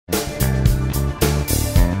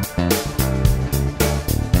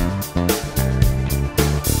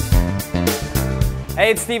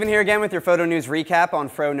Hey, it's Steven here again with your photo news recap on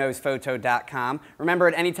FroKnowsPhoto.com. Remember,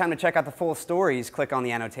 at any time to check out the full stories, click on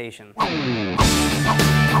the annotation.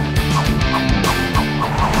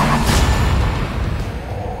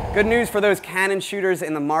 Good news for those Canon shooters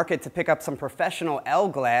in the market to pick up some professional L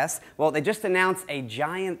glass. Well, they just announced a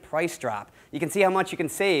giant price drop. You can see how much you can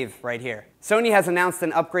save right here. Sony has announced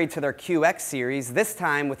an upgrade to their QX series, this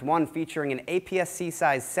time with one featuring an APS-C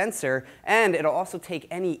size sensor, and it'll also take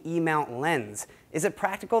any E-mount lens. Is it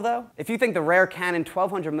practical though? If you think the rare Canon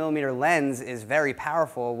 1200mm lens is very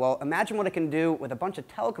powerful, well, imagine what it can do with a bunch of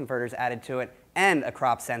teleconverters added to it and a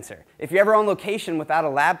crop sensor. If you're ever on location without a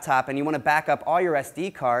laptop and you want to back up all your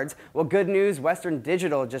SD cards, well, good news, Western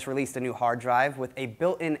Digital just released a new hard drive with a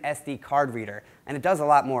built-in SD card reader, and it does a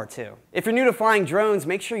lot more too. If you're new to flying drones,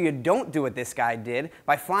 make sure you don't do what this guy did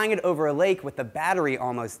by flying it over a lake with the battery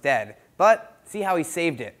almost dead. But see how he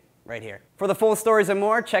saved it right here. For the full stories and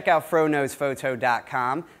more, check out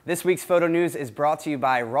FroKnowsPhoto.com. This week's photo news is brought to you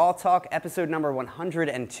by Raw Talk, episode number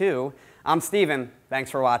 102. I'm Steven. Thanks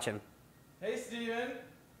for watching. Hey Steven,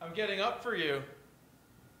 I'm getting up for you.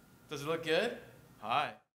 Does it look good?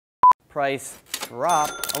 Hi. Price drop,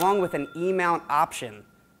 along with an E-mount option.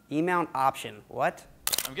 E-mount option, what?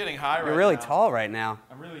 I'm getting high right now. You're really tall right now.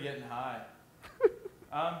 I'm really getting high.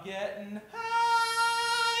 I'm getting higher.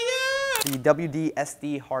 The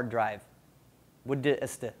WD-SD hard drive.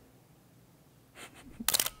 WD-SD.